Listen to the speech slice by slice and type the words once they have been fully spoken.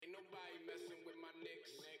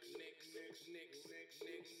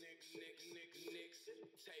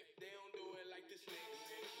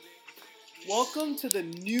Welcome to the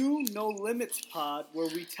new No Limits pod, where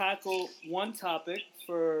we tackle one topic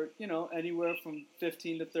for, anywhere from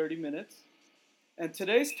 15 to 30 minutes. And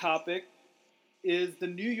today's topic is the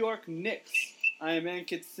New York Knicks. I am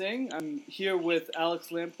Ankit Singh. I'm here with Alex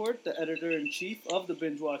Lamport, the editor-in-chief of the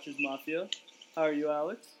Binge Watchers Mafia. How are you,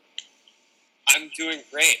 Alex? I'm doing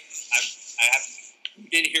great. I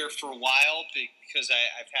haven't been here for a while because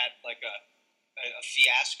I've had like a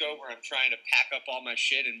fiasco where I'm trying to pack up all my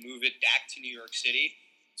shit and move it back to New York City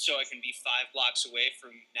so I can be 5 blocks away from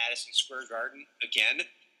Madison Square Garden again.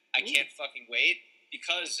 I can't fucking wait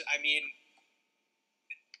because,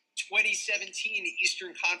 2017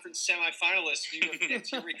 Eastern Conference semifinalists, New York Knicks,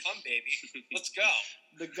 here we come, baby. Let's go.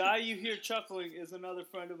 The guy you hear chuckling is another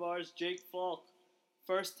friend of ours, Jake Falk,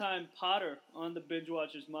 first-time Potter on the Binge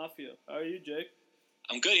Watchers Mafia. How are you, Jake?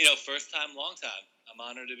 I'm good. First time, long time. I'm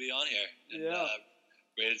honored to be on here. And,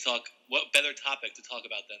 ready to talk. What better topic to talk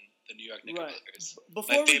about than the New York Knickerbockers? Right.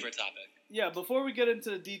 My favorite topic. Yeah, before we get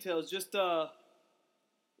into the details, just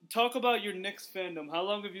talk about your Knicks fandom. How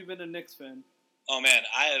long have you been a Knicks fan? Oh, man.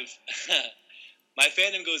 I have... my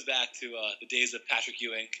fandom goes back to the days of Patrick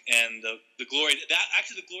Ewing and the glory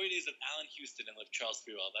days of Allen Houston and Latrell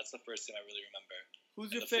Sprewell. That's the first thing I really remember.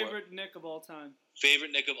 Who's your favorite Knick of all time?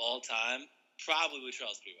 Favorite Knick of all time? Probably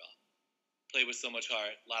Latrell Sprewell. Played with so much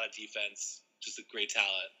heart, a lot of defense, just a great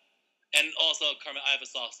talent. And also, I have a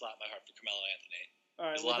soft spot in my heart for Carmelo Anthony. All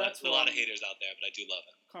right, There's a lot of haters out there, but I do love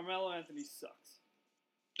him. Carmelo Anthony sucks.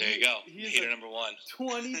 There you go. Hater number one.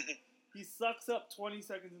 He sucks up 20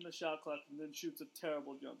 seconds in the shot clock and then shoots a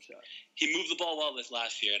terrible jump shot. He moved the ball well this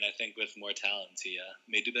last year, and I think with more talent, he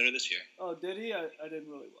may do better this year. Oh, did he? I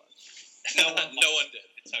didn't really watch. No one did.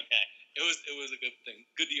 It's okay. It was a good thing.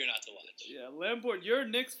 Good year not to watch. Yeah, Lamport, you're a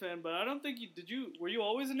Knicks fan, but I don't think were you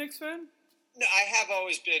always a Knicks fan? No, I have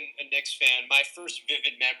always been a Knicks fan. My first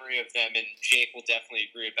vivid memory of them, and Jake will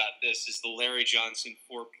definitely agree about this, is the Larry Johnson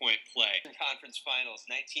 4-point play. Conference Finals,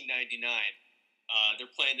 1999.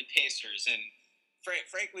 They're playing the Pacers, and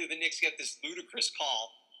frankly, the Knicks get this ludicrous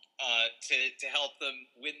call to help them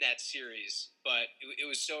win that series. But it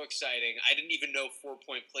was so exciting. I didn't even know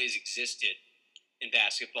 4-point plays existed in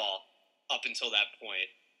basketball up until that point.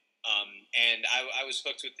 And I was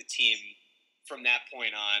hooked with the team from that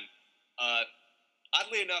point on.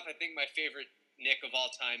 Oddly enough, I think my favorite Knick of all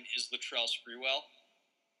time is Latrell Sprewell.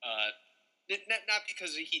 Not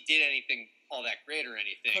because he did anything all that great or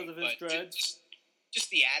anything, because of his dreads. Just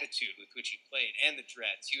the attitude with which he played and the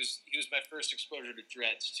dreads. He was my first exposure to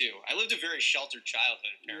dreads too. I lived a very sheltered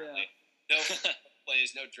childhood apparently. Yeah. No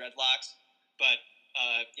plays, no dreadlocks, but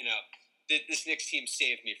this Knicks team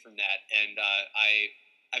saved me from that, and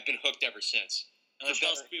I've been hooked ever since. And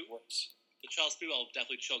Latrell Sprewell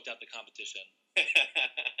definitely choked out the competition.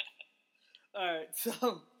 All right,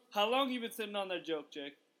 so how long you been sitting on that joke,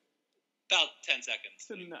 Jake? About 10 seconds.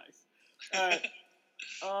 Nice. All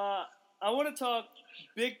right. I want to talk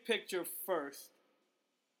big picture first.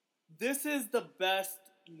 This is the best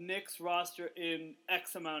Knicks roster in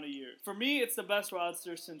X amount of years. For me, it's the best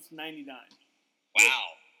roster since '99. Wow.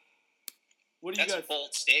 That's a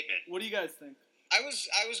bold statement. What do you guys think? I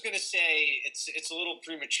was going to say it's a little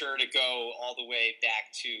premature to go all the way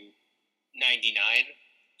back to '99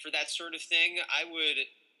 for that sort of thing. I would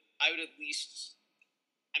at least,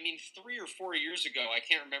 3 or 4 years ago, I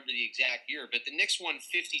can't remember the exact year, but the Knicks won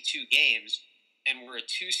 52 games and were a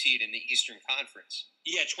 2 seed in the Eastern Conference.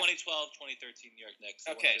 Yeah, 2012, 2013 New York Knicks.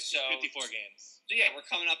 Okay, so 54 games. So yeah, we're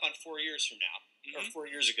coming up on 4 years from now, or 4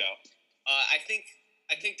 years ago. I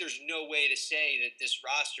think there's no way to say that this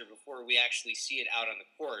roster before we actually see it out on the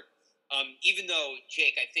court. Even though,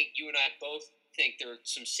 Jake, I think you and I both think there are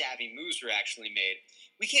some savvy moves were actually made.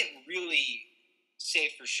 We can't really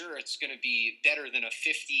say for sure it's going to be better than a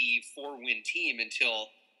 54-win team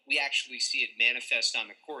until we actually see it manifest on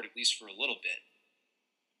the court, at least for a little bit.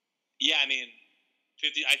 Yeah,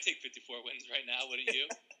 50. I'd take 54 wins right now, wouldn't you?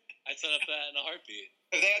 I'd set up that in a heartbeat.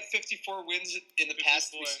 Have they had 54 wins in the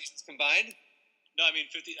past 3 seasons combined? No,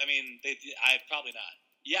 50. Probably not.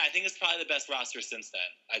 Yeah, I think it's probably the best roster since then.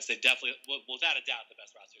 I'd say definitely, without a doubt, the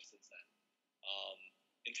best roster since then.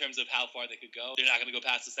 In terms of how far they could go, they're not going to go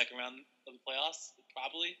past the second round of the playoffs,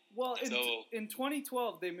 probably. Well, in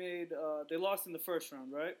 2012, they lost in the first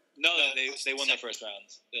round, right? No, they won their first round.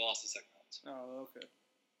 They lost the second round. Oh, okay.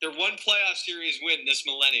 Their one playoff series win this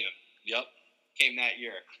millennium. Yep. Came that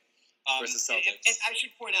year. Versus Celtics. And I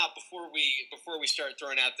should point out before we start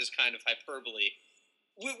throwing out this kind of hyperbole,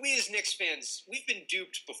 we as Knicks fans, we've been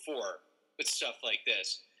duped before with stuff like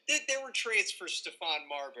this. There were trades for Stephon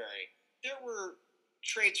Marbury. There were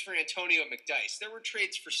trades for Antonio McDyess. There were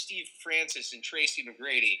trades for Steve Francis and Tracy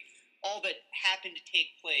McGrady. all that happened to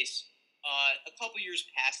take place a couple years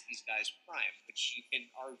past these guys' prime, which you can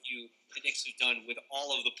argue the Knicks have done with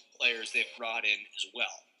all of the players they've brought in as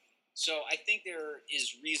well. So I think there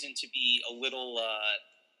is reason to be a little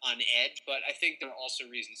on edge, but I think there are also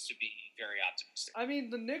reasons to be very optimistic. I mean,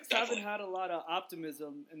 the Knicks haven't had a lot of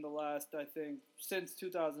optimism in the last, I think, since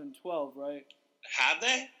 2012, right? Have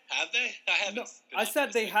they? I haven't. No, I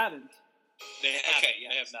said they haven't. They have. Okay, yeah.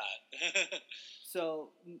 They have not. So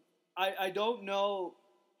I don't know.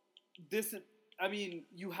 I mean,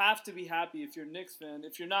 you have to be happy if you're a Knicks fan.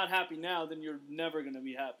 If you're not happy now, then you're never going to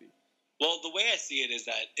be happy. Well, the way I see it is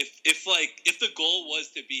that if the goal was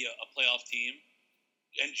to be a playoff team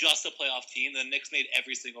and just a playoff team, then the Knicks made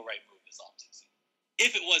every single right move this offseason.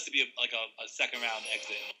 If it was to be a second round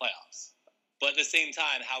exit in the playoffs, but at the same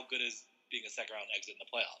time, how good is being a second round exit in the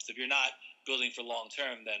playoffs? If you're not building for long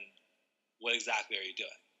term, then what exactly are you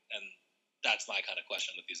doing? And that's my kind of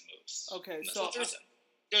question with these moves. Okay, so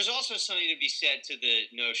there's also something to be said to the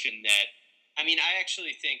notion that, I mean, I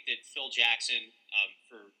actually think that Phil Jackson,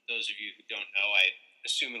 for those of you who don't know, I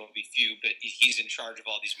assume it'll be few, but he's in charge of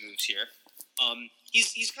all these moves here.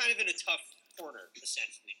 He's kind of in a tough corner,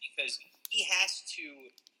 essentially, because he has to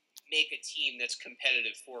make a team that's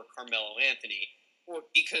competitive for Carmelo Anthony, or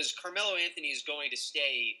because Carmelo Anthony is going to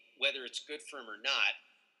stay whether it's good for him or not.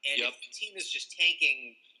 And if the team is just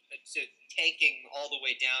tanking all the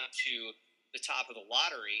way down to the top of the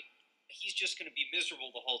lottery, he's just going to be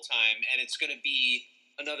miserable the whole time, and it's going to be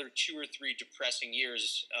another 2 or 3 depressing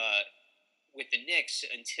years with the Knicks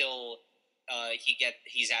until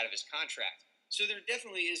he's out of his contract. So there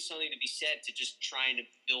definitely is something to be said to just trying to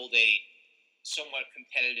build a somewhat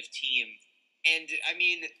competitive team. And, I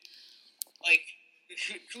mean, like,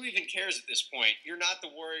 who even cares at this point? You're not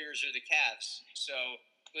the Warriors or the Cavs, so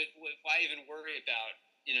why even worry about,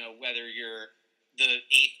 whether you're the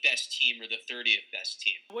 8th best team or the 30th best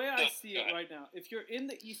team? The way I see it right now, if you're in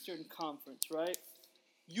the Eastern Conference, right,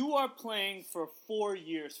 you are playing for 4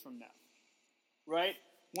 years from now, right?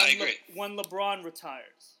 I agree. When LeBron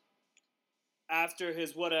retires after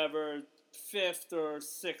his 5th or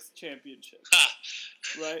 6th championship,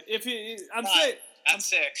 right? I'm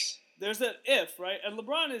 6. There's an if, right? And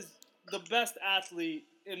LeBron is the best athlete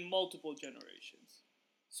in multiple generations.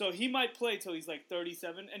 So he might play till he's like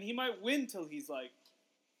 37, and he might win till he's like,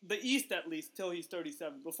 the East at least, till he's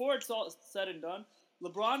 37. Before it's all said and done,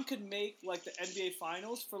 LeBron could make like the NBA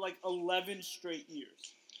Finals for like 11 straight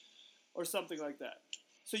years or something like that.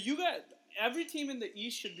 So every team in the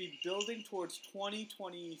East should be building towards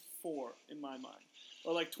 2024 in my mind,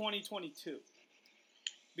 or like 2022.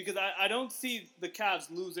 Because I don't see the Cavs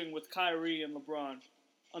losing with Kyrie and LeBron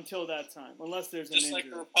until that time, unless there's an injury. Just like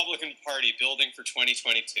the Republican Party building for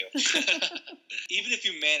 2022. Even if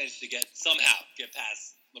you manage to somehow get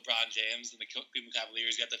past LeBron James and the Cleveland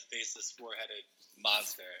Cavaliers, you have to face this 4-headed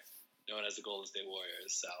monster known as the Golden State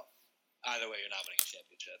Warriors. So either way, you're not winning a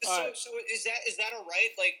championship. So is that all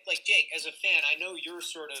right? Like Jake, as a fan, I know you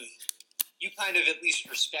kind of at least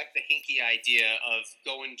respect the hinky idea of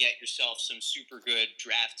go and get yourself some super good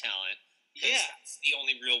draft talent. Yeah, that's the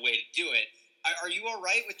only real way to do it. Are you all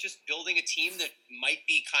right with just building a team that might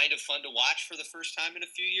be kind of fun to watch for the first time in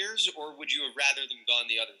a few years, or would you have rather them gone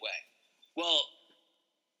the other way? Well,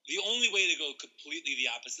 the only way to go completely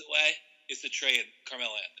the opposite way is to trade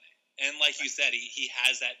Carmelo Anthony. And like you said, he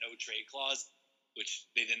has that no trade clause, which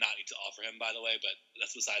they did not need to offer him, by the way, but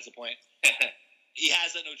that's besides the point. He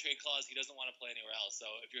has that no trade clause. He doesn't want to play anywhere else. So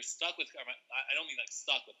if you're stuck with Carmelo, I don't mean like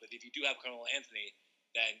stuck with, but if you do have Carmelo Anthony,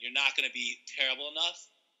 then you're not going to be terrible enough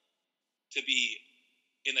to be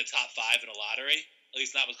in the top 5 in a lottery, at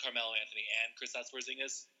least not with Carmelo Anthony and Kristaps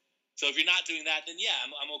Porzingis. So if you're not doing that, then yeah,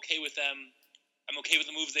 I'm okay with them. I'm okay with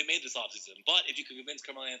the moves they made this offseason. But if you can convince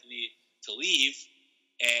Carmelo Anthony to leave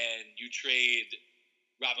and you trade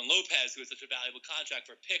Robin Lopez, who has such a valuable contract,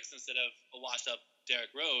 for picks instead of a washed-up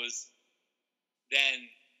Derrick Rose, then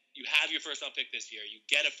you have your first-round pick this year. You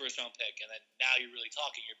get a first-round pick, and then now you're really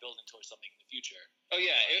talking. You're building towards something in the future. Oh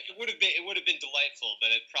yeah, it would have been delightful,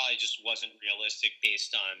 but it probably just wasn't realistic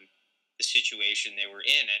based on the situation they were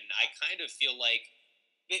in. And I kind of feel like,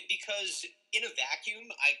 because in a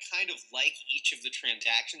vacuum, I kind of like each of the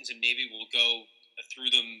transactions, and maybe we'll go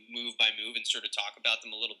through them move by move and sort of talk about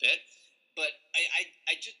them a little bit. But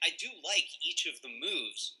I do like each of the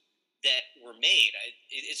moves that were made.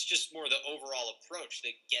 It's just more the overall approach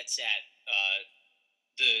that gets at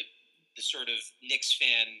the sort of Knicks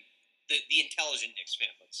fan, the intelligent Knicks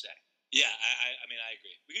fan, let's say. Yeah, I mean, I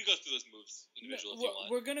agree. We can go through those moves individually if you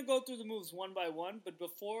want. We're going to go through the moves one by one, but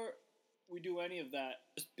before we do any of that,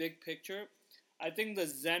 just big picture, I think the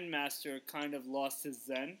Zen Master kind of lost his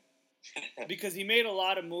zen because he made a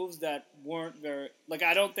lot of moves that weren't very, like,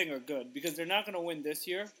 I don't think are good, because they're not going to win this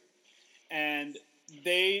year, and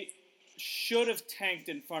they should have tanked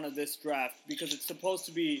in front of this draft, because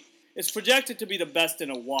it's projected to be the best in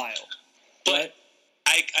a while. But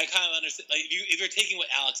I kind of understand, like, if you're taking what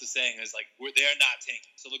Alex is saying is, like, they're not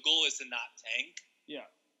tanking, so the goal is to not tank. Yeah.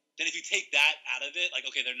 Then if you take that out of it, like,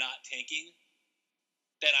 okay, they're not tanking,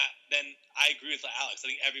 then I agree with Alex.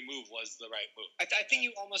 I think every move was the right move. I think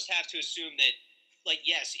you almost have to assume that, like,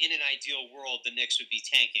 yes, in an ideal world, the Knicks would be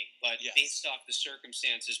tanking, but based off the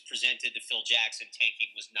circumstances presented to Phil Jackson,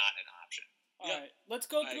 tanking was not an option. All right, let's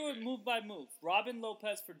go through it move by move. Robin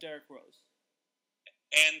Lopez for Derrick Rose.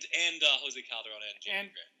 And Jose Calderon and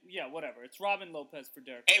Jalen Grant. Yeah, whatever. It's Robin Lopez for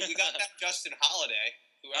Derrick Hey, Rose. we got that Justin Holiday.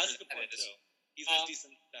 That's a good point, too. He's a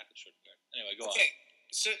decent backup short guard. Anyway, go on. Okay,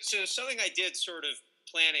 so something I did sort of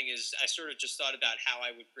planning is I sort of just thought about how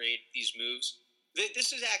I would grade these moves.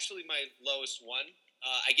 This is actually my lowest one.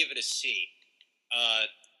 I give it a C.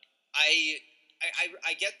 I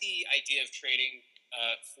get the idea of trading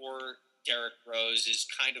for Derrick Rose is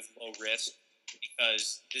kind of low risk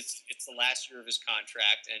because it's the last year of his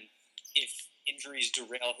contract, and if injuries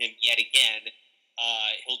derail him yet again,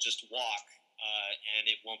 he'll just walk, and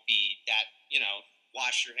it won't be that,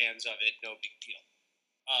 wash your hands of it, no big deal.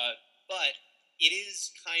 But it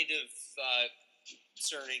is kind of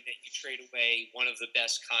concerning that you trade away one of the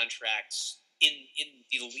best contracts in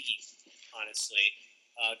the league, honestly,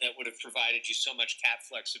 that would have provided you so much cap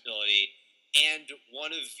flexibility, and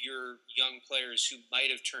one of your young players who might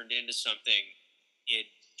have turned into something in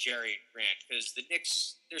Jerry Grant, because the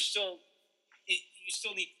Knicks, you still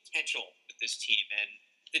need potential with this team, and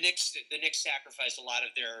the Knicks sacrificed a lot of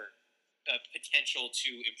their potential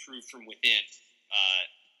to improve from within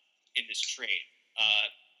in this trade.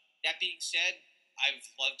 That being said, I've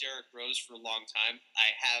loved Derrick Rose for a long time.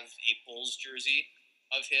 I have a Bulls jersey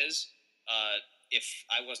of his. If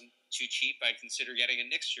I wasn't too cheap, I'd consider getting a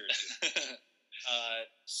Knicks jersey.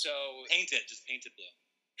 So paint it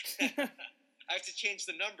blue. I have to change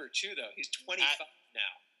the number too, though. He's 25 now.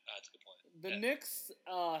 That's a good point. The Knicks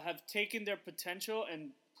have taken their potential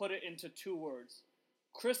and put it into two words: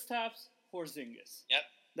 Kristaps Porzingis.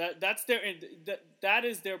 Yep. That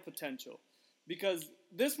is their potential. Because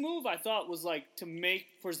this move, I thought, was like to make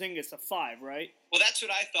Porzingis a 5, right? Well, that's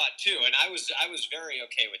what I thought too, and I was very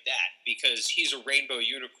okay with that because he's a rainbow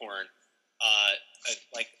unicorn,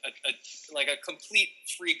 like a complete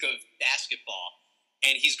freak of basketball,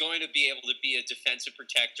 and he's going to be able to be a defensive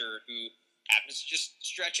protector who happens to just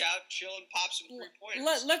stretch out, chill, and pop some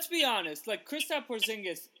 3-pointers. Let's be honest. Like Kristaps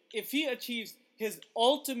Porzingis, if he achieves his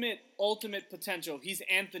ultimate potential, he's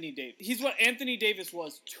Anthony Davis. He's what Anthony Davis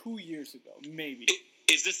was 2 years ago, maybe.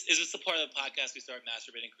 Is this the part of the podcast we start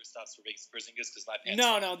masturbating Kristaps Porzingis because my pants?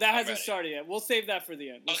 No, that hasn't started yet. We'll save that for the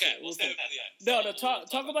end. We'll save it for the end.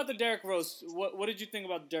 Talk about the Derrick Rose. What did you think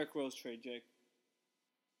about the Derrick Rose trade, Jake?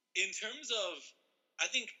 In terms of, I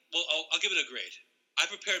think, well, I'll give it a grade. I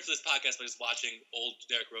prepared for this podcast by just watching old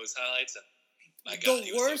Derrick Rose highlights, and my God,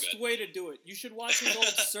 the worst way to do it. You should watch his old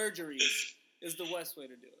surgeries. Is the best way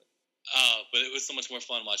to do it. But it was so much more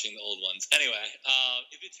fun watching the old ones. Anyway,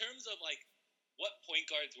 if in terms of like what point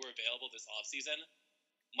guards were available this offseason,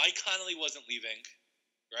 Mike Conley wasn't leaving,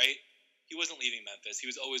 right? He wasn't leaving Memphis. He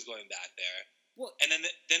was always going back there. Well, and then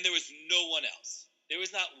there was no one else. There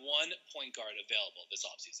was not one point guard available this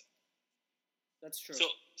offseason. That's true.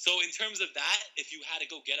 So in terms of that, if you had to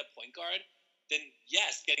go get a point guard, then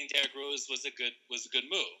yes, getting Derrick Rose was a good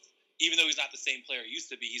move. Even though he's not the same player he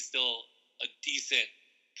used to be, he's still a decent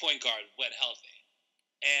point guard when healthy,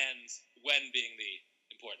 and when being the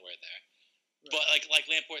important word there. Right. But like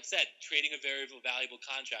Lamport said, trading a very valuable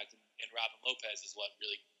contract in Robin Lopez is what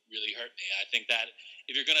really hurt me. I think that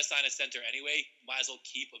if you're going to sign a center anyway, might as well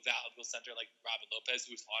keep a valuable center like Robin Lopez,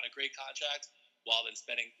 who's on a great contract,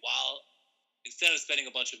 instead of spending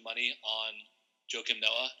a bunch of money on Joakim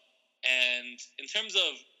Noah. And in terms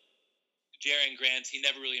of Jaren Grant, he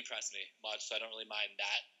never really impressed me much, so I don't really mind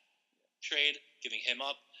that trade, giving him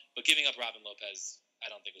up, but giving up Robin Lopez, I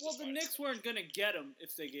don't think was. Well, the Knicks weren't going to get him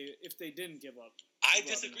if they didn't give up. I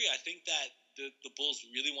disagree. I think that the Bulls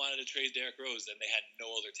really wanted to trade Derrick Rose, and they had no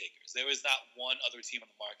other takers. There was not one other team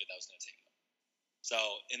on the market that was going to take him. So,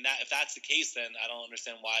 if that's the case, then I don't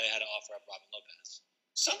understand why they had to offer up Robin Lopez.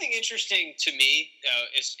 Something interesting to me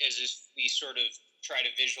is if we sort of try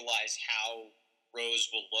to visualize how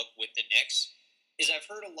Rose will look with the Knicks, is I've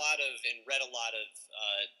heard a lot of and read a lot of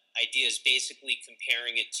ideas basically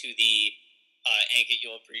comparing it to the Ankit,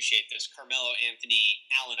 you'll appreciate this, Carmelo Anthony,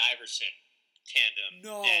 Allen Iverson tandem.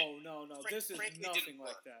 No. This is nothing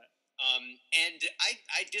like that. And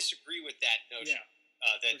I disagree with that notion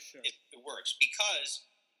that sure. it works because,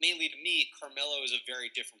 mainly to me, Carmelo is a very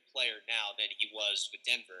different player now than he was with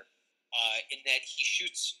Denver, in that he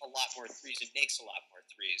shoots a lot more threes and makes a lot more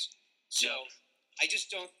threes. So I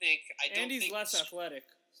just don't think and he's less athletic.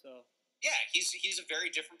 So yeah, he's a very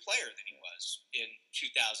different player than he was in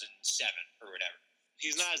 2007 or whatever.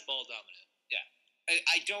 He's not as ball dominant. Yeah,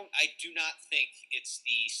 I do not think it's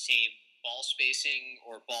the same ball spacing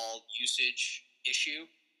or ball usage issue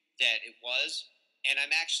that it was, and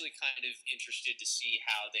I'm actually kind of interested to see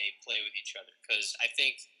how they play with each other because I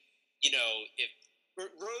think, if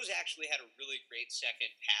Rose actually had a really great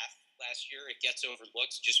second half last year, it gets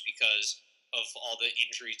overlooked just because of all the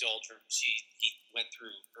injury doldrums he went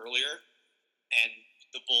through earlier. And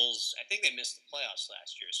the Bulls, I think they missed the playoffs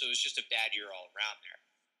last year, so it was just a bad year all around there.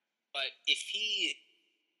 But if he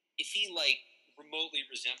like remotely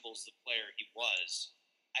resembles the player he was,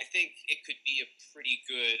 I think it could be a pretty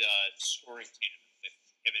good scoring tandem with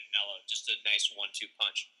him and Melo. Just a nice 1-2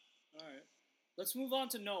 punch. All right, let's move on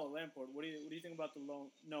to Noah Lamport. What do you think about the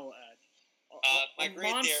Noah ad? A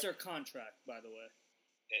monster contract, by the way.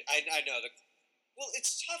 I know well,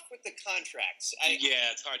 it's tough with the contracts.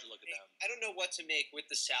 It's hard to look at them. I don't know what to make with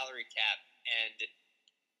the salary cap and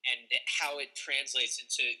how it translates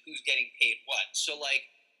into who's getting paid what. So, like,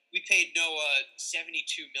 we paid Noah $72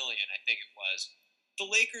 million, I think it was. The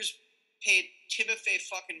Lakers paid Timofey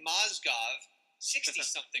fucking Mozgov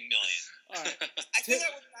 $60-something million. All right. I think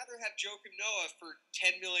I would rather have Joakim Noah for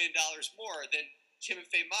 $10 million more than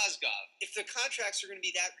Timofey Mozgov. If the contracts are going to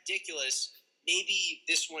be that ridiculous, maybe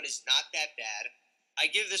this one is not that bad. I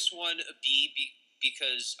give this one a B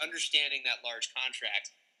because understanding that large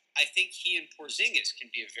contract, I think he and Porzingis can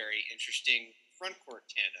be a very interesting front court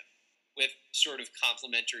tandem with sort of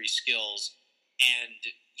complementary skills, and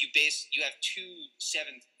you have 2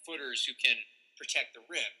 7-footers who can protect the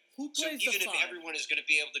rim. Who plays so even the if five? everyone is going to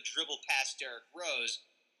be able to dribble past Derrick Rose,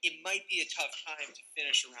 it might be a tough time to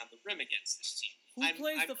finish around the rim against this team. Who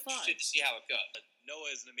plays the five? I'm interested to see how it goes.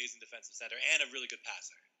 Noah is an amazing defensive center and a really good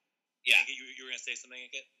passer. Yeah. You were going to say something,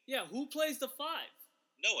 Inkit? Yeah, who plays the five?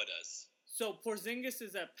 Noah does. So Porzingis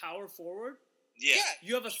is at power forward? Yeah.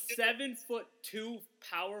 You have a 7'2"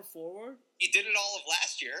 power forward? He did it all of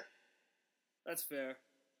last year. That's fair.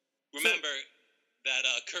 Remember that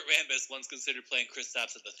Kurt Rambis once considered playing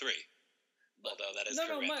Kristaps at the 3. Although that is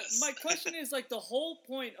Kurt Rambis. My question is, like, the whole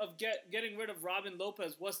point of getting rid of Robin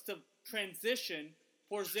Lopez was to transition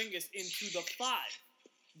Porzingis into the 5.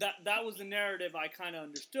 That was the narrative I kind of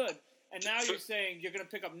understood. And now you're saying you're going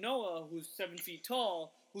to pick up Noah, who's 7 feet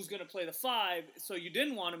tall, who's going to play the 5, so you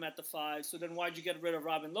didn't want him at the 5, so then why'd you get rid of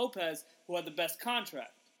Robin Lopez, who had the best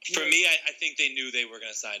contract? For me, I think they knew they were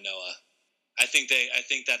going to sign Noah. I think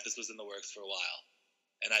that this was in the works for a while.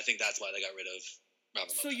 And I think that's why they got rid of Robin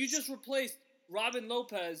Lopez. So you just replaced Robin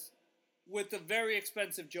Lopez with a very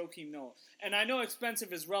expensive Joakim Noah. And I know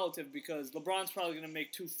expensive is relative because LeBron's probably going to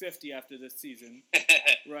make $250 after this season,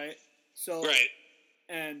 right? So right.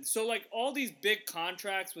 And so, like, all these big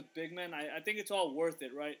contracts with big men, I think it's all worth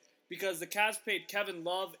it, right? Because the Cavs paid Kevin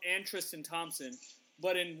Love and Tristan Thompson,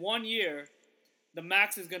 but in 1 year, the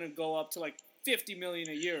max is going to go up to, like, $50 million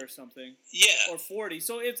a year or something. Yeah. Or 40.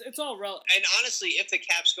 So it's all relative. And honestly, if the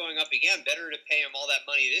cap's going up again, better to pay him all that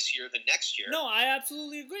money this year than next year. No, I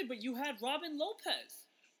absolutely agree, but you had Robin Lopez.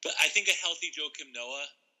 But I think a healthy Joakim Noah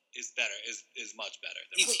is better, is much better.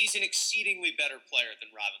 He's an exceedingly better player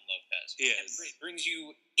than Robin Lopez. He is. It brings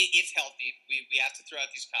you, if healthy, we have to throw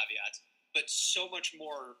out these caveats, but so much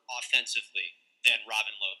more offensively than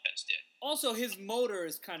Robin Lopez did. Also, his motor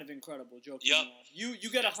is kind of incredible, Joakim Noah. You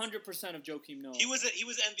get 100% of Joakim Noah. He was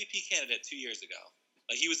MVP candidate 2 years ago.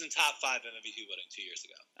 Like, he was in top 5 MVP voting 2 years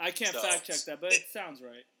ago. I can't fact check that, but it sounds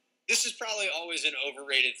right. This is probably always an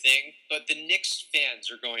overrated thing, but the Knicks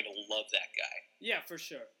fans are going to love that guy. Yeah, for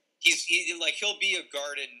sure. He'll be a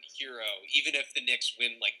Garden hero even if the Knicks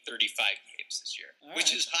win like 35 games this year,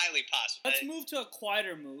 which is highly possible. Let's move to a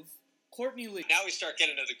quieter move. Courtney Lee. Now we start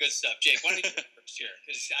getting to the good stuff. Jake, why don't you go first here?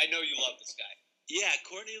 Because I know you love this guy. Yeah,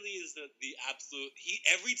 Courtney Lee is the absolute.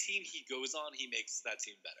 Every team he goes on, he makes that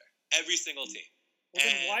team better. Every single team. Well,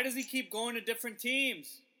 then why does he keep going to different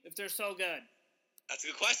teams if they're so good? That's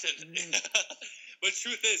a good question. But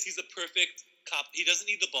truth is, he's a perfect cop. He doesn't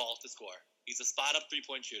need the ball to score. He's a spot-up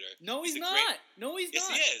three-point shooter. No, he's not. No, he's not.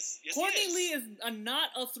 Yes, he is. Courtney Lee is not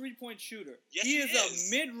a three-point shooter. Yes, he is a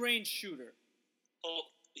mid-range shooter. Oh,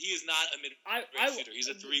 he is not a mid-range shooter. He's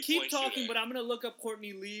a three-point shooter. Keep talking, but I'm going to look up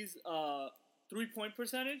Courtney Lee's three-point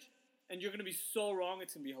percentage, and you're going to be so wrong,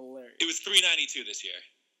 it's going to be hilarious. It was .392 this year,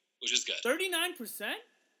 which is good. 39%?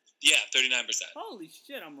 Yeah, 39%. Holy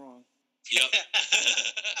shit, I'm wrong. Yep.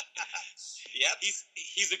 Yep.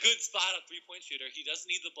 He's a good spot up 3-point shooter. He doesn't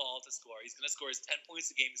need the ball to score. He's going to score his 10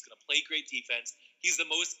 points a game. He's going to play great defense. He's the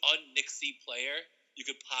most un-Knicksy player you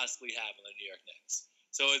could possibly have in the New York Knicks.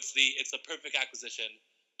 So it's the perfect acquisition.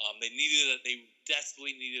 They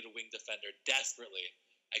desperately needed a wing defender. Desperately.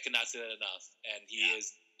 I cannot say that enough. And he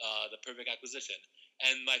is the perfect acquisition.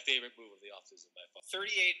 And my favorite move of the offseason by far. 38%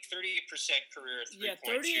 career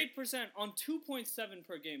 3-point 38% on 2.7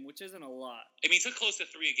 per game, which isn't a lot. I mean, he took close to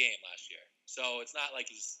 3 a game last year. So it's not like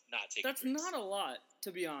he's not taking That's threes. not a lot,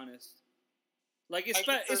 to be honest. Like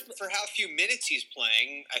for how few minutes he's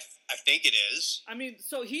playing, I think it is. I mean,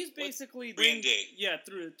 so he's basically 3 and D. Yeah,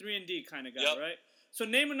 3 and D kind of guy, Yep. right? So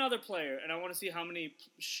name another player, and I want to see how many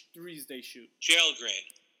threes they shoot. Gerald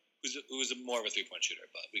Green, who's more of a 3-point shooter,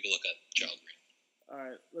 but we can look at Gerald Green. All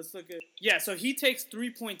right, let's look at... Yeah, so he takes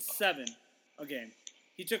 3.7 a game.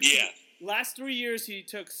 He took... Last 3 years, he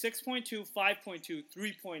took 6.2, 5.2,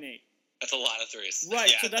 3.8. That's a lot of threes. Right,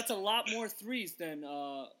 Yeah. so that's a lot more threes than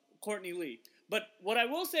Courtney Lee. But what I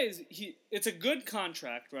will say is it's a good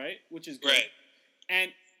contract, right? Which is good. Right.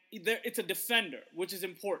 And it's a defender, which is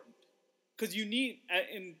important. Because you need...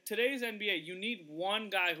 In today's NBA, you need one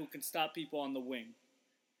guy who can stop people on the wing.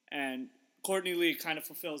 And... Courtney Lee kind of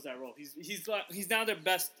fulfills that role. He's now their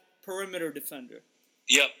best perimeter defender.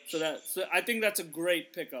 Yep. So I think that's a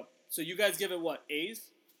great pickup. So you guys give it what, A's,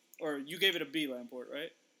 or you gave it a B, Lamport, right?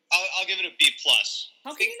 I'll give it a B plus.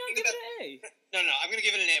 How can you not give it an A? No, I'm gonna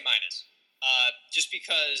give it an A minus. Just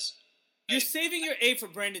because You're saving your A for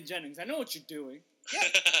Brandon Jennings. I know what you're doing. Yeah,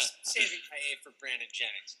 saving my A for Brandon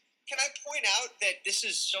Jennings. Can I point out that this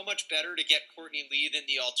is so much better to get Courtney Lee than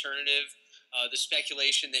the alternative? The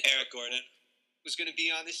speculation that Eric Gordon was going to be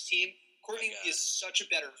on this team. Courtney Lee is such a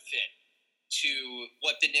better fit to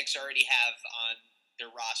what the Knicks already have on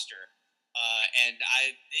their roster, and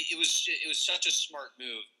it was such a smart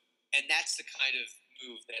move, and that's the kind of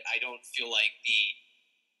move that I don't feel like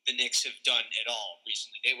the Knicks have done at all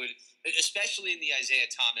recently. They would, especially in the Isaiah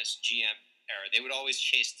Thomas GM era, they would always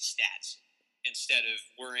chase the stats instead of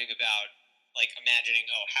worrying about like imagining,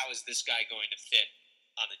 how is this guy going to fit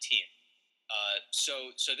on the team.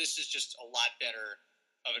 So this is just a lot better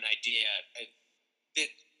of an idea. It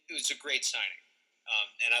was a great signing,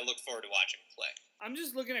 and I look forward to watching him play. I'm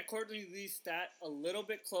just looking at Courtney Lee's stat a little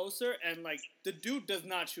bit closer, and like the dude does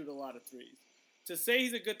not shoot a lot of threes. To say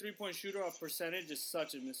he's a good 3-point shooter off percentage is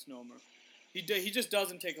such a misnomer. He just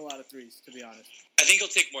doesn't take a lot of threes, to be honest. I think he'll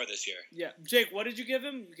take more this year. Yeah, Jake, what did you give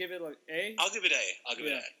him? You gave it like A? I'll give it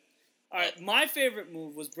A. All right, my favorite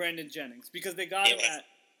move was Brandon Jennings because they got him at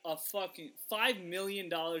a fucking $5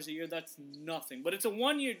 million a year. That's nothing, but it's a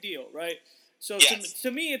 1-year deal, right? So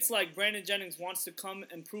to me, it's like Brandon Jennings wants to come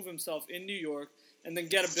and prove himself in New York and then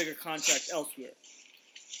get a bigger contract elsewhere.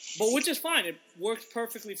 But which is fine. It works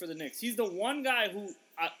perfectly for the Knicks. He's the one guy who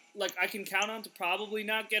I can count on to probably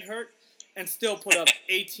not get hurt and still put up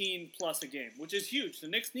 18 plus a game, which is huge. The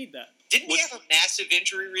Knicks need that. Didn't he have a massive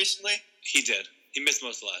injury recently? He did. He missed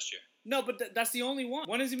most of last year. No, but that's the only one.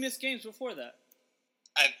 When has he missed games before that?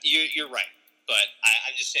 You're right, but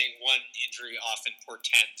I'm just saying one injury often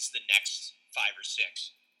portends the next 5 or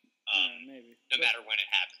 6. Maybe. No matter when it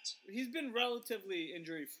happens. He's been relatively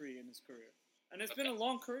injury-free in his career. And it's been a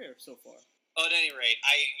long career so far. Well, at any rate,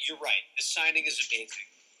 you're right. The signing is amazing.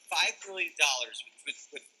 $5 million,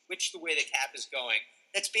 with which the way the cap is going,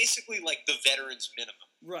 that's basically like the veterans minimum.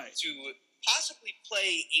 Right. To possibly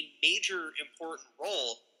play a major important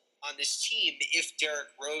role on this team if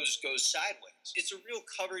Derrick Rose goes sideways. It's a real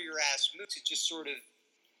cover-your-ass move to just sort of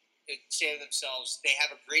say to themselves, they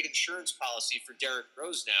have a great insurance policy for Derrick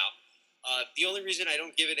Rose now. The only reason I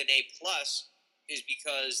don't give it an A+ is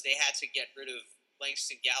because they had to get rid of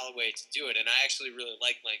Langston Galloway to do it, and I actually really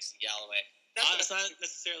like Langston Galloway. That's not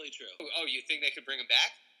necessarily true. Oh, you think they could bring him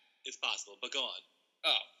back? It's possible, but go on.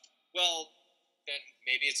 Oh, well, then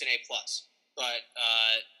maybe it's an A+. But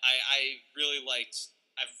I really liked...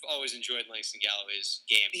 I've always enjoyed Langston Galloway's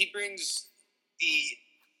game. He brings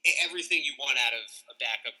everything you want out of a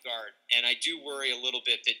backup guard, and I do worry a little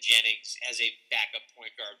bit that Jennings, as a backup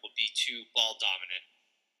point guard, will be too ball dominant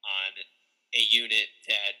on a unit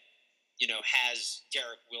that has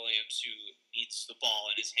Derek Williams, who needs the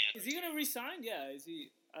ball in his hand. Is he going to resign? Yeah. Is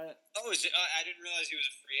he? I didn't realize he was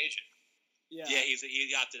a free agent. Yeah. Yeah,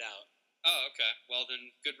 he opted out. Oh, okay. Well,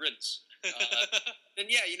 then good riddance. Then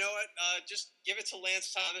yeah, you know what? Just give it to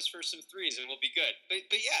Lance Thomas for some threes, and we'll be good.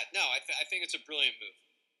 But yeah, no, I think it's a brilliant move.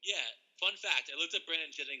 Yeah. Fun fact: I looked at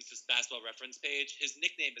Brandon Jennings' basketball reference page. His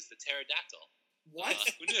nickname is the Pterodactyl. What?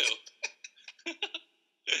 Who knew?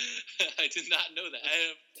 I did not know that. I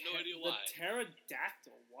have no idea why. The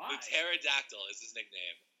pterodactyl. Why? The pterodactyl is his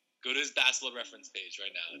nickname. Go to his basketball reference page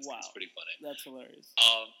right now. It's pretty funny. That's hilarious.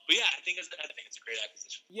 But yeah, I think it's a great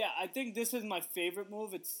acquisition. Yeah, I think this is my favorite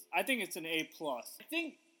move. I think it's an A+. I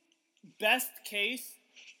think best case,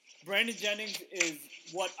 Brandon Jennings is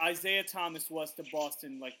what Isaiah Thomas was to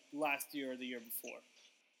Boston like last year or the year before,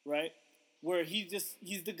 right? Where he's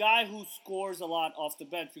the guy who scores a lot off the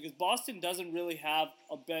bench because Boston doesn't really have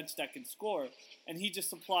a bench that can score, and he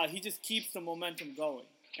just keeps the momentum going.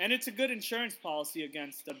 And it's a good insurance policy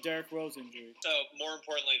against the Derrick Rose injury. So, more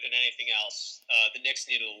importantly than anything else, the Knicks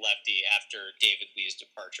needed a lefty after David Lee's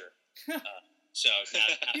departure.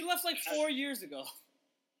 He left like 4 years ago.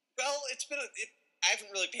 Well, I haven't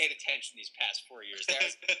really paid attention these past 4 years. There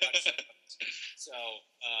hasn't been much. So,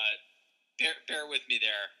 bear with me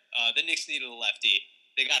there. The Knicks needed a lefty.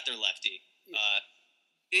 They got their lefty.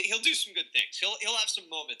 He'll do some good things. He'll have some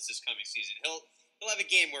moments this coming season. He'll have a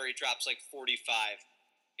game where he drops like 45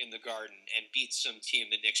 in the Garden and beats some team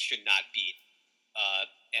the Knicks should not beat.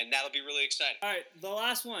 And that'll be really exciting. All right, the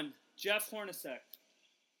last one, Jeff Hornacek.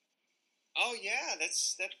 Oh yeah,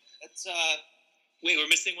 that's. Wait, we're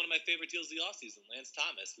missing one of my favorite deals of the offseason, Lance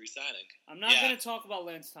Thomas re-signing. I'm not going to talk about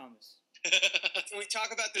Lance Thomas. Can we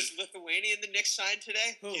talk about this Lithuanian the Knicks signed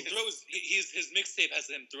today? Who? His mixtape has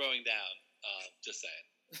him throwing down. Just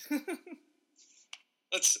saying.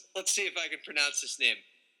 Let's see if I can pronounce this name.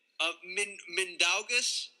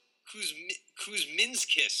 Mindaugas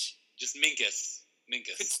Kuzminskis. Just Minkus.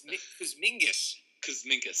 Kuzminskis.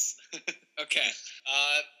 Kuzminkus. Okay.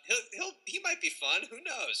 He might be fun. Who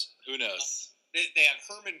knows? They have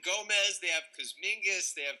Herman Gomez. They have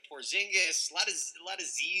Kuzminskis. They have Porzingis. A lot of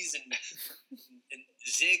Z's and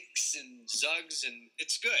Zigs and Zugs, and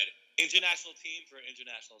it's good. International team for an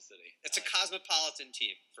international city. It's a cosmopolitan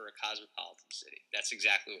team for a cosmopolitan city. That's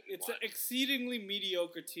exactly what we want. It's an exceedingly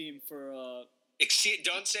mediocre team for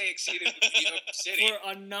Don't say exceedingly mediocre city. For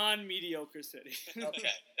a non-mediocre city. Okay,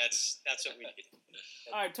 that's what we need.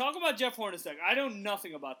 All right, talk about Jeff Hornacek. I know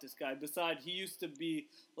nothing about this guy besides he used to be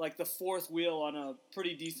like the fourth wheel on a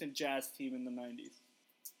pretty decent Jazz team in the 90s.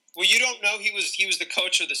 Well, you don't know he was the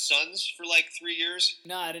coach of the Suns for like 3 years?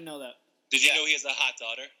 No, I didn't know that. Did you know he has a hot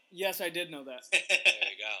daughter? Yes, I did know that. There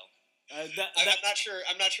you go. I'm not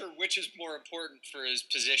sure which is more important for his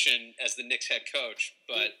position as the Knicks head coach,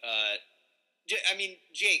 but I mean,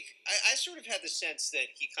 Jake, I sort of had the sense that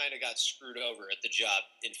he kind of got screwed over at the job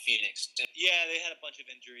in Phoenix. Yeah, they had a bunch of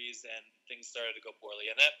injuries and things started to go poorly,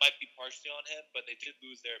 and that might be partially on him, but they did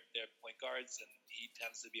lose their point guards, and he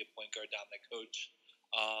tends to be a point guard dominant coach.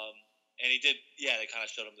 And he did, they kind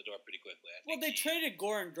of showed him the door pretty quickly. They traded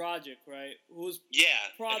Goran Dragic, right? Who was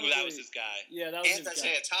probably that was his guy. Yeah, that was his guy.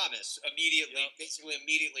 Isaiah Thomas basically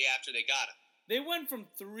immediately after they got him. They went from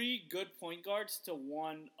 3 good point guards to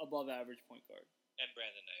 1 above average point guard. And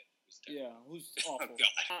Brandon Knight. Who's awful. Oh,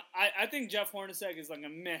 God. I think Jeff Hornacek is like a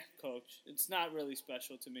meh coach. It's not really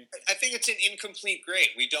special to me. I think it's an incomplete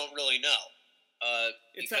grade. We don't really know.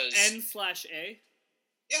 It's an N/A?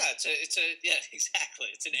 Yeah, exactly.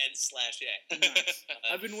 It's an N/A. Nice.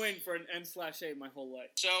 I've been waiting for an N/A my whole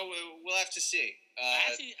life. So we'll have to see.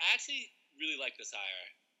 I actually really like this hire.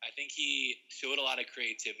 I think he showed a lot of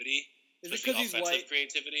creativity. Is it because he's white?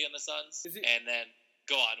 Creativity in the Suns. And then,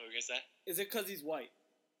 go on, what were you going to say? Is it because he's white?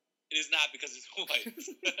 It is not because he's white.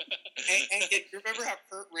 and remember how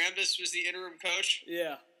Kurt Rambis was the interim coach?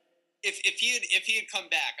 Yeah. If he had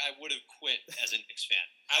come back, I would have quit as a Knicks fan.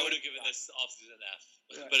 I would have given this offseason an F.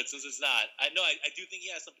 Right. But since it's not, I do think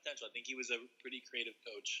he has some potential. I think he was a pretty creative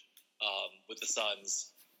coach with the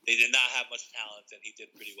Suns. They did not have much talent, and he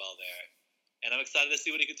did pretty well there. And I'm excited to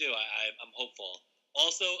see what he could do. I'm hopeful.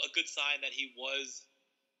 Also, a good sign that he was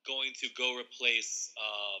going to go replace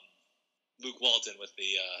Luke Walton with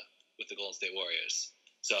the Golden State Warriors.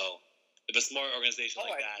 So if a smart organization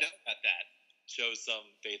like that shows some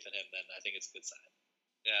faith in him, then I think it's a good sign.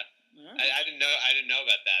 Yeah, right. I didn't know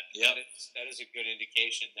about that. Yeah, that is a good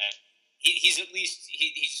indication that he's at least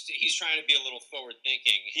he's trying to be a little forward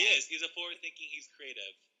thinking. He is. He's a forward thinking. He's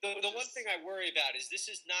creative. The one thing I worry about is this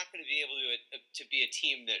is not going to be able to be a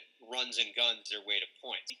team that runs and guns their way to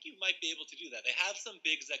points. I think you might be able to do that. They have some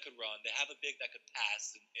bigs that could run. They have a big that could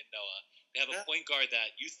pass in Noah. They have a point guard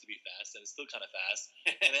that used to be fast and is still kind of fast.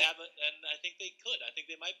 And and I think they could. I think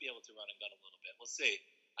they might be able to run and gun a little bit. We'll see.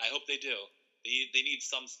 I hope they do. They need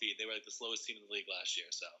some speed. They were like the slowest team in the league last year,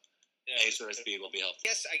 so any sort of speed will be helpful.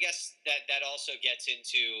 I guess that also gets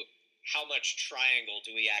into how much triangle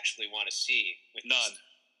do we actually want to see? With none.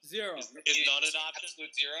 Zero. Is none an option?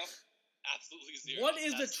 Absolute zero? Absolutely zero. What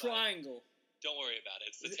is the triangle? Don't worry about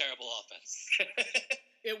it. It's a terrible offense.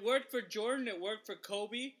 It worked for Jordan. It worked for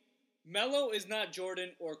Kobe. Melo is not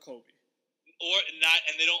Jordan or Kobe. Or not,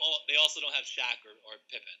 and they also don't have Shaq or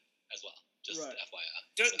Pippen as well. Just Right.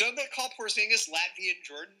 FYI. Don't they call Porzingis Latvian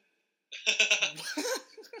Jordan?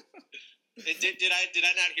 Did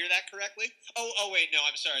I not hear that correctly? Oh wait, no,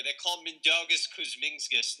 I'm sorry. They call Mindaugas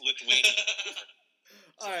Kuzminskas Lithuanian.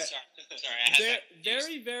 All right. Sorry. I had that confused.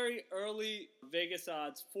 Very, very early Vegas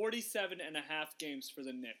odds, 47.5 games for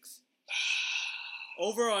the Knicks.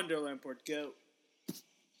 Over or under, Lamport, go.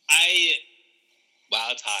 Wow,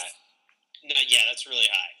 it's high. No, yeah, that's really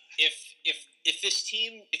high. If this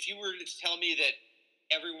team, if you were to tell me that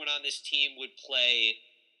everyone on this team would play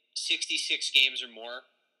 66 games or more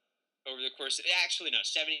over the course of, actually no,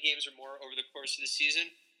 70 games or more over the course of the season,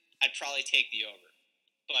 I'd probably take the over.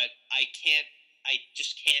 But I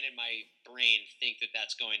just can't in my brain think that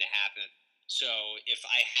that's going to happen. So if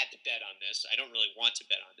I had to bet on this, I don't really want to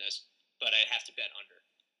bet on this, but I'd have to bet under.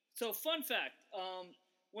 So, fun fact,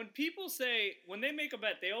 when people say, when they make a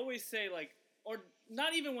bet, they always say, like, or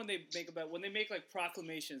not even when they make a bet, when they make, like,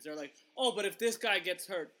 proclamations, they're like, oh, but if this guy gets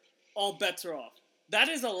hurt, all bets are off. That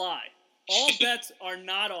is a lie. All bets are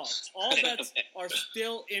not off. All bets are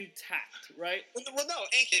still intact, right? Well, no,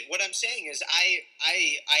 Ankit, what I'm saying is I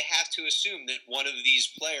have to assume that one of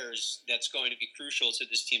these players that's going to be crucial to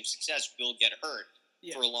this team's success will get hurt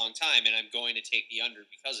for a long time, and I'm going to take the under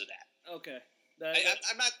because of that. Okay.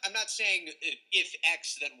 I'm not saying if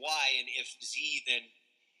X then Y and if Z then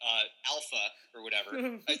Alpha or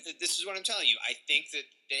whatever. This is what I'm telling you. I think that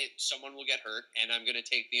someone will get hurt, and I'm going to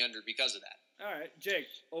take the under because of that. All right, Jake,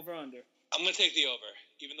 over under. I'm going to take the over,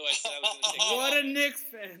 even though I said I was going to take the What over. a Knicks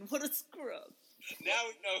fan. What a scrub. Now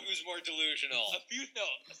we know who's more delusional.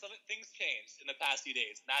 Some things changed in the past few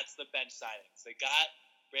days, and that's the bench signings. They got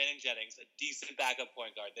Brandon Jennings, a decent backup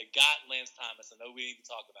point guard. They got Lance Thomas. I know we need to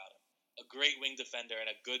talk about him. A great wing defender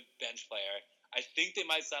and a good bench player. I think they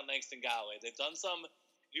might sign Langston Galloway. They've done some.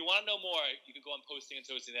 If you want to know more, you can go on Posting and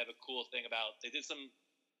Toasting. They have a cool thing about. They did some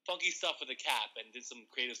funky stuff with the cap and did some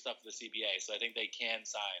creative stuff for the CBA. So I think they can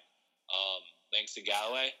sign Langston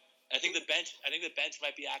Galloway. I think the bench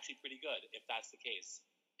might be actually pretty good if that's the case.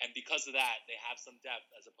 And because of that, they have some depth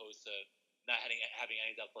as opposed to not having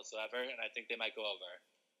any depth whatsoever. And I think they might go over.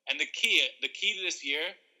 And the key to this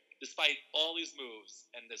year, despite all these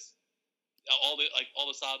moves and all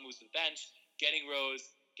the solid moves to the bench, getting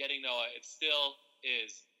Rose, getting Noah, it still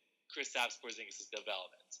is Kristaps Porzingis'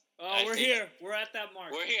 development. Oh, we're here. We're at that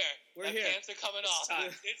mark. We're here. We're the here. pants are coming off.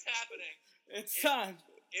 It's happening. It's time.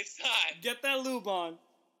 It's time. Get that lube on.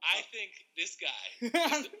 I think this guy,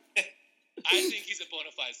 I think he's a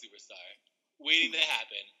bona fide superstar waiting to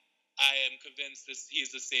happen. I am convinced he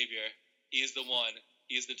is the savior. He is the one.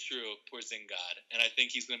 He is the true Porzingis god. And I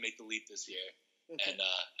think he's going to make the leap this year. Okay. And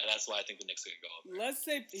that's why I think the Knicks are going to go over. Let's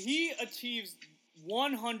say he achieves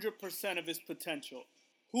 100% of his potential.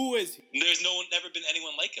 Who is he? There's never been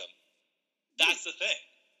anyone like him. That's the thing.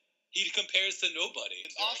 He compares to nobody.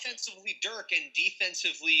 Offensively, Dirk, and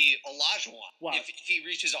defensively, Olajuwon. Wow. If he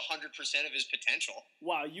reaches 100% of his potential.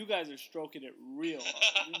 Wow, you guys are stroking it real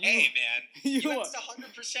hard. Hey, man. That's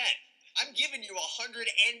 100%. I'm giving you 100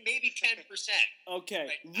 and maybe 10%. Okay.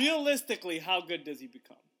 Realistically, how good does he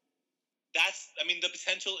become? The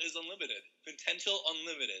potential is unlimited. Potential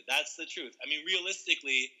unlimited. That's the truth.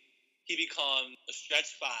 Realistically, he becomes a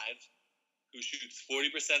stretch five who shoots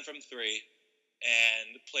 40% from three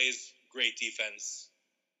and plays great defense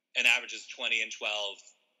and averages 25 and 12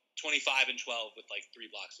 with like 3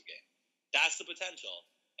 blocks a game. That's the potential,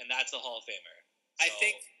 and that's a Hall of Famer. So,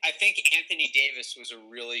 I think Anthony Davis was a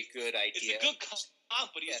really good idea. It's a good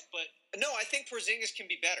comp, but no, I think Porzingis can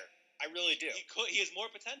be better. I really do. He has more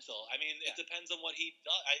potential. It depends on what he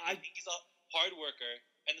does. I think he's a hard worker,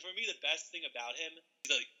 and for me, the best thing about him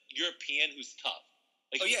is a European who's tough.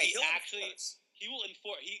 Like, he will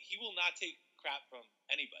he will not take crap from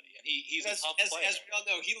anybody, and he's a tough player. As we all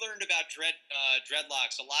know, he learned about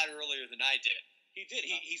dreadlocks a lot earlier than I did. He did.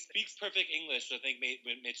 He speaks perfect English, which I think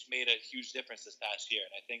made a huge difference this past year,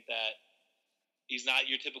 and I think that he's not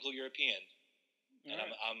your typical European. And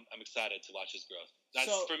right. I'm excited to watch his growth.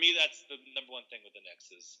 For me, that's the number one thing with the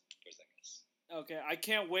Knicks is Porzingis. Okay, I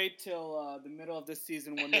can't wait till the middle of this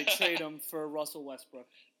season when they trade him for Russell Westbrook.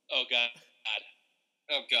 Oh God!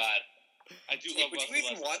 I do love Russell Westbrook. Would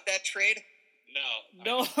you even want that trade?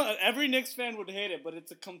 No. Every Knicks fan would hate it, but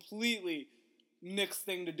it's a completely Knicks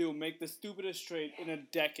thing to do. Make the stupidest trade in a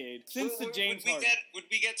decade since the James Harden. Would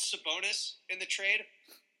we get Sabonis in the trade?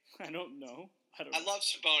 I don't know. I love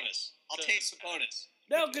Sabonis. I'll take Sabonis.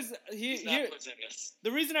 No, because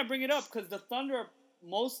the reason I bring it up because the Thunder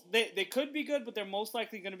they could be good, but they're most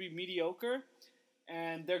likely going to be mediocre,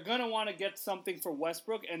 and they're going to want to get something for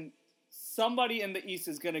Westbrook, and somebody in the East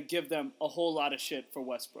is going to give them a whole lot of shit for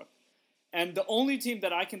Westbrook. And the only team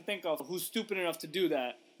that I can think of who's stupid enough to do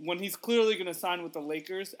that, when he's clearly going to sign with the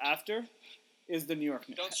Lakers after, is the New York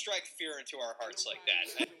Knicks. Don't strike fear into our hearts like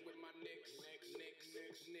that.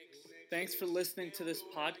 Thanks for listening to this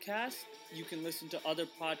podcast. You can listen to other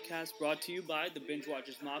podcasts brought to you by the Binge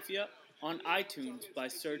Watchers Mafia on iTunes by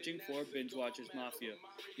searching for Binge Watchers Mafia.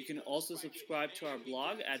 You can also subscribe to our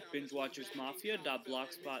blog at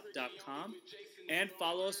bingewatchersmafia.blogspot.com and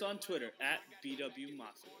follow us on Twitter at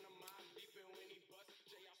BWMafia.